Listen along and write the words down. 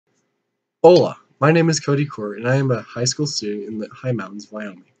Hola, my name is Cody Cor, and I am a high school student in the high mountains of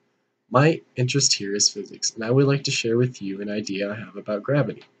Wyoming. My interest here is physics, and I would like to share with you an idea I have about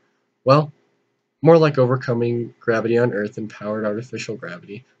gravity. Well, more like overcoming gravity on Earth and powered artificial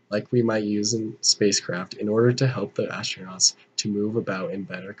gravity, like we might use in spacecraft in order to help the astronauts to move about in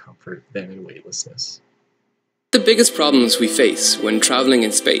better comfort than in weightlessness. The biggest problems we face when travelling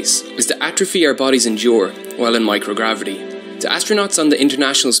in space is the atrophy our bodies endure while in microgravity. The astronauts on the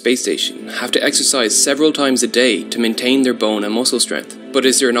International Space Station have to exercise several times a day to maintain their bone and muscle strength. But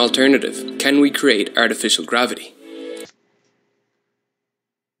is there an alternative? Can we create artificial gravity?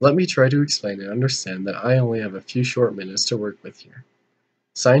 Let me try to explain and understand that I only have a few short minutes to work with here.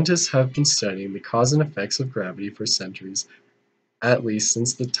 Scientists have been studying the cause and effects of gravity for centuries, at least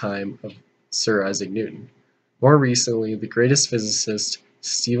since the time of Sir Isaac Newton. More recently, the greatest physicist,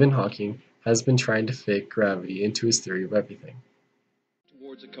 Stephen Hawking, has been trying to fit gravity into his theory of everything.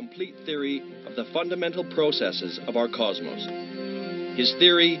 Towards a complete theory of the fundamental processes of our cosmos. His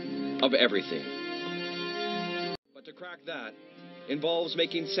theory of everything. But to crack that involves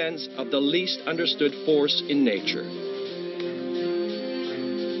making sense of the least understood force in nature.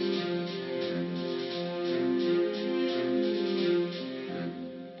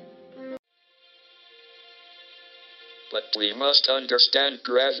 But we must understand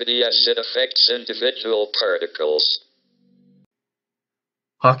gravity as it affects individual particles.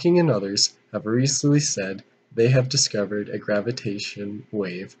 Hawking and others have recently said they have discovered a gravitation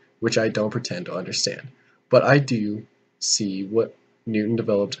wave, which I don't pretend to understand. But I do see what Newton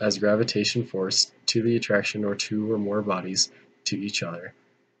developed as gravitation force to the attraction or two or more bodies to each other,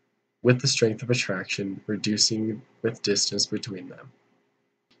 with the strength of attraction reducing with distance between them.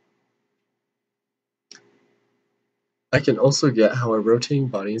 I can also get how a rotating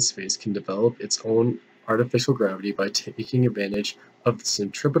body in space can develop its own artificial gravity by taking advantage of the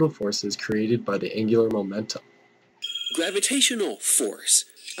centripetal forces created by the angular momentum. Gravitational force.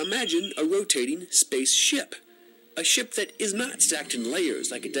 Imagine a rotating spaceship. A ship that is not stacked in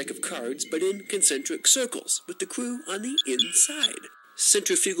layers like a deck of cards, but in concentric circles, with the crew on the inside.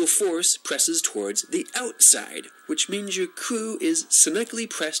 Centrifugal force presses towards the outside, which means your crew is symmetrically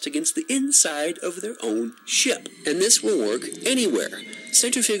pressed against the inside of their own ship. And this will work anywhere.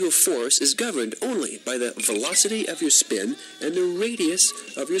 Centrifugal force is governed only by the velocity of your spin and the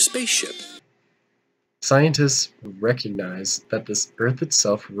radius of your spaceship. Scientists recognize that this Earth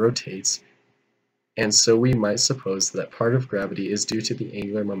itself rotates, and so we might suppose that part of gravity is due to the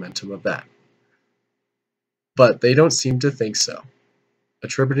angular momentum of that. But they don't seem to think so,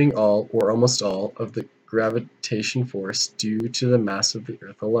 attributing all, or almost all, of the gravitation force due to the mass of the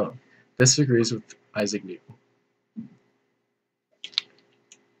Earth alone. This agrees with Isaac Newton.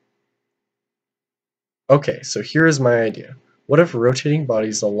 Okay, so here is my idea. What if rotating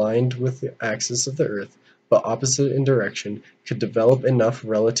bodies aligned with the axis of the Earth, but opposite in direction, could develop enough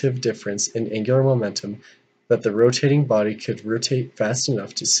relative difference in angular momentum that the rotating body could rotate fast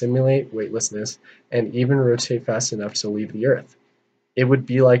enough to simulate weightlessness and even rotate fast enough to leave the Earth? It would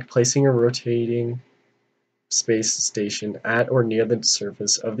be like placing a rotating space station at or near the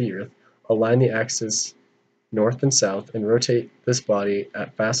surface of the Earth, align the axis north and south, and rotate this body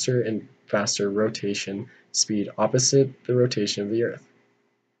at faster and faster rotation speed opposite the rotation of the Earth.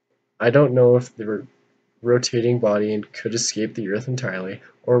 I don't know if the rotating body could escape the Earth entirely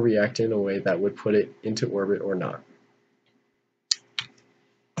or react in a way that would put it into orbit or not.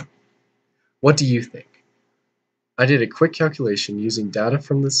 What do you think? I did a quick calculation using data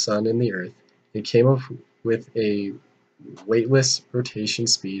from the Sun and the Earth and came up with a weightless rotation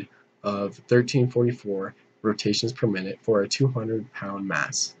speed of 1344 rotations per minute for a 200-pound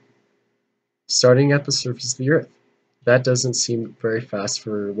mass. Starting at the surface of the Earth. That doesn't seem very fast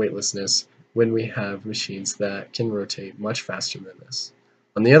for weightlessness when we have machines that can rotate much faster than this.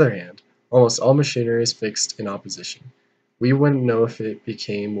 On the other hand, almost all machinery is fixed in opposition. We wouldn't know if it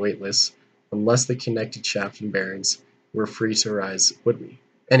became weightless unless the connected shaft and bearings were free to rise, would we?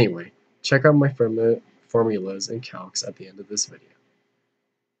 Anyway, check out my formulas and calcs at the end of this video.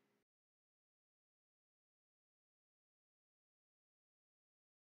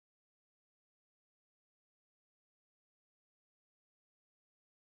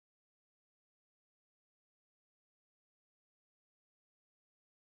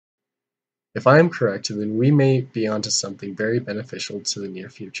 If I am correct, then we may be onto something very beneficial to the near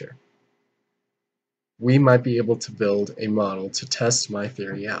future. We might be able to build a model to test my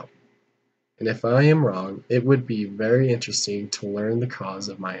theory out. And if I am wrong, it would be very interesting to learn the cause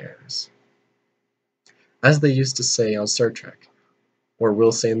of my errors. As they used to say on Star Trek, or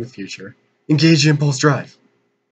will say in the future, engage impulse drive.